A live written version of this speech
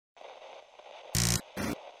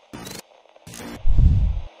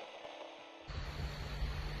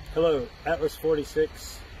Hello, Atlas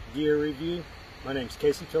 46 gear review. My name's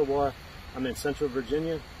Kasey Tobar. I'm in Central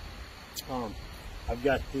Virginia. I've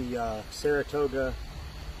got the Saratoga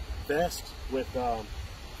vest with a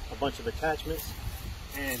bunch of attachments,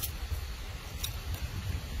 and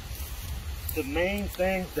the main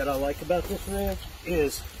thing that I like about this rig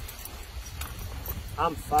is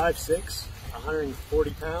I'm 5'6",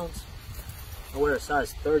 140 pounds. I wear a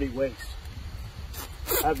size 30 waist.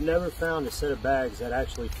 I've never found a set of bags that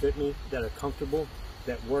actually fit me, that are comfortable,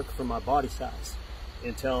 that work for my body size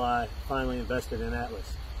until I finally invested in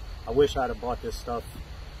Atlas. I wish I'd have bought this stuff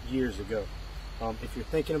years ago. If you're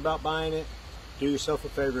thinking about buying it, do yourself a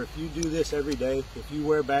favor. If you do this every day, if you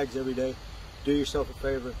wear bags every day, do yourself a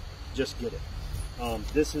favor, just get it.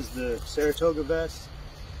 This is the Saratoga vest.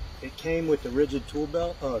 It came with the rigid tool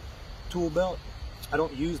belt. I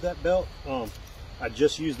don't use that belt. I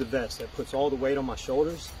just use the vest. That puts all the weight on my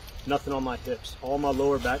shoulders, nothing on my hips. All my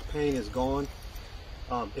lower back pain is gone.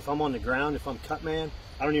 If I'm on the ground, if I'm cut man,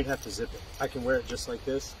 I don't even have to zip it. I can wear it just like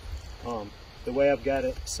this. The way I've got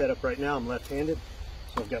it set up right now, I'm left-handed.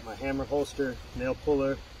 So I've got my hammer holster, nail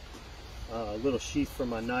puller, a little sheath for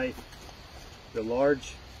my knife, the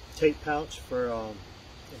large tape pouch for a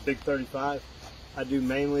big 35. I do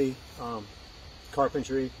mainly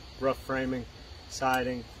carpentry, rough framing,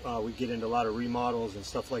 siding. We get into a lot of remodels and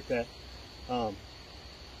stuff like that.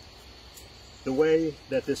 The way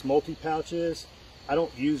that this multi-pouch is, I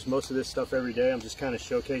don't use most of this stuff every day. I'm just kind of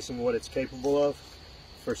showcasing what it's capable of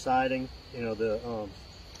for siding. You know, the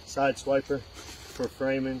side swiper for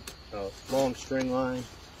framing, long string line,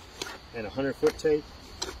 and 100-foot tape,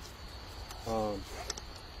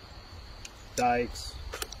 dikes,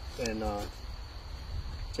 and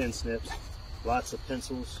tin snips. Lots of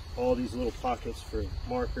pencils, all these little pockets for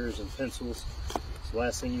markers and pencils. So the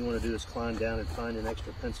last thing you want to do is climb down and find an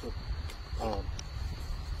extra pencil.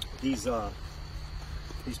 These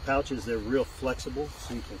pouches, they're real flexible,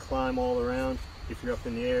 so you can climb all around. If you're up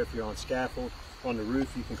in the air, if you're on scaffold, on the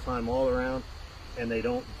roof, you can climb all around, and they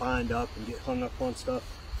don't bind up and get hung up on stuff.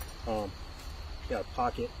 Got a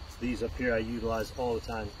pocket. These up here I utilize all the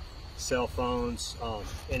time. Cell phones,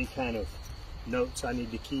 any kind of notes I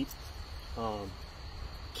need to keep.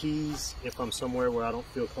 Keys, if I'm somewhere where I don't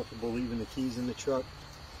feel comfortable leaving the keys in the truck.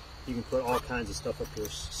 You can put all kinds of stuff up here.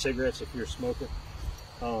 Cigarettes if you're a smoker.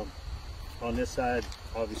 On this side,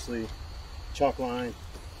 obviously, chalk line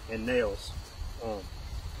and nails.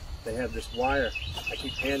 They have this wire. I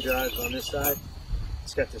keep hand drives on this side.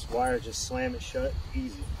 It's got this wire, just slam it shut,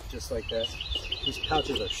 easy, just like that. These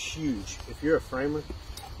pouches are huge. If you're a framer,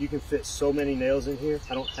 you can fit so many nails in here.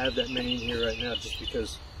 I don't have that many in here right now just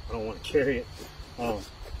because I don't want to carry it.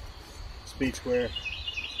 Speed square.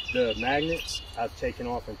 The magnets I've taken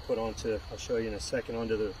off and put onto, I'll show you in a second,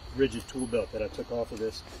 onto the rigid tool belt that I took off of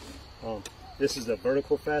this. This is the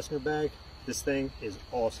vertical fastener bag. This thing is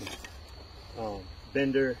awesome.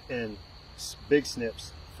 Bender and big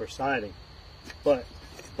snips for siding. But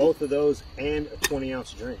both of those and a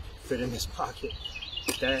 20-ounce drink fit in this pocket.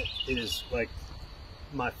 That is like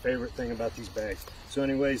my favorite thing about these bags. So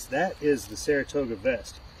anyways, that is the Saratoga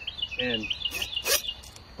vest. And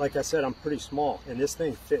like I said, I'm pretty small, and this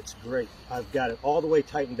thing fits great. I've got it all the way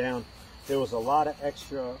tightened down. There was a lot of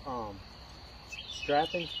extra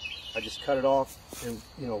strapping. I just cut it off and,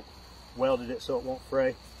 you know, welded it so it won't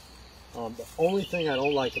fray. The only thing I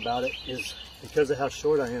don't like about it is because of how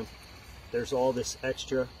short I am, there's all this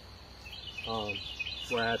extra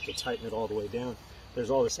where I have to tighten it all the way down. There's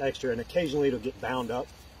all this extra, and occasionally it'll get bound up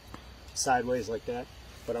sideways like that.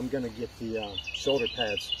 But I'm gonna get the shoulder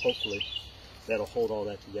pads, hopefully, that'll hold all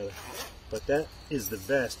that together. But that is the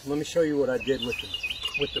vest. Let me show you what I did with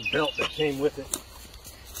the belt that came with it.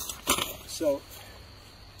 So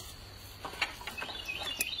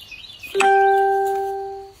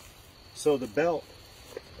the belt,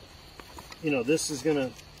 you know, this is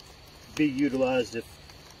gonna be utilized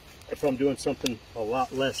if I'm doing something a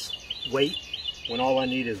lot less weight, when all I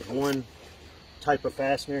need is one type of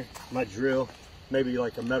fastener, my drill, maybe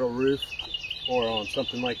like a metal roof or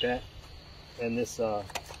something like that. And this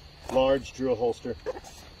large drill holster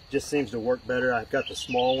just seems to work better. I've got the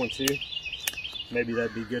small one too. Maybe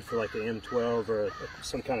that'd be good for like an M12 or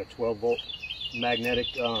some kind of 12-volt magnetic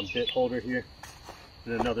bit holder here.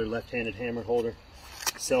 And another left-handed hammer holder.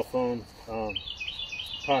 Cell phone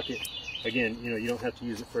pocket. Again, you know, you don't have to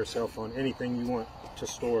use it for a cell phone. Anything you want to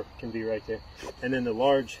store can be right there. And then the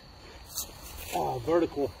large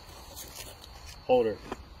vertical holder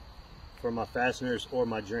for my fasteners or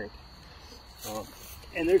my drink.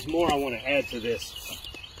 And there's more I want to add to this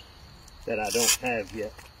that I don't have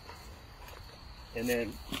yet. And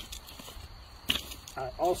then I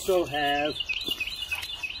also have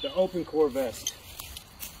the open core vest,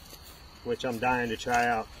 which I'm dying to try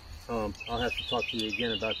out. I'll have to talk to you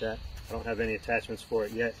again about that. I don't have any attachments for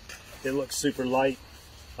it yet. It looks super light.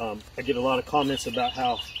 I get a lot of comments about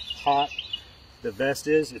how hot the vest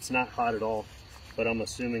is. It's not hot at all, but I'm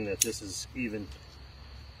assuming that this is even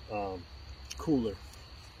cooler.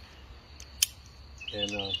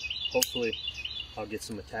 And hopefully I'll get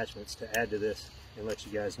some attachments to add to this and let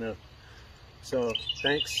you guys know. So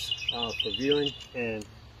thanks for viewing, and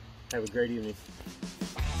have a great evening.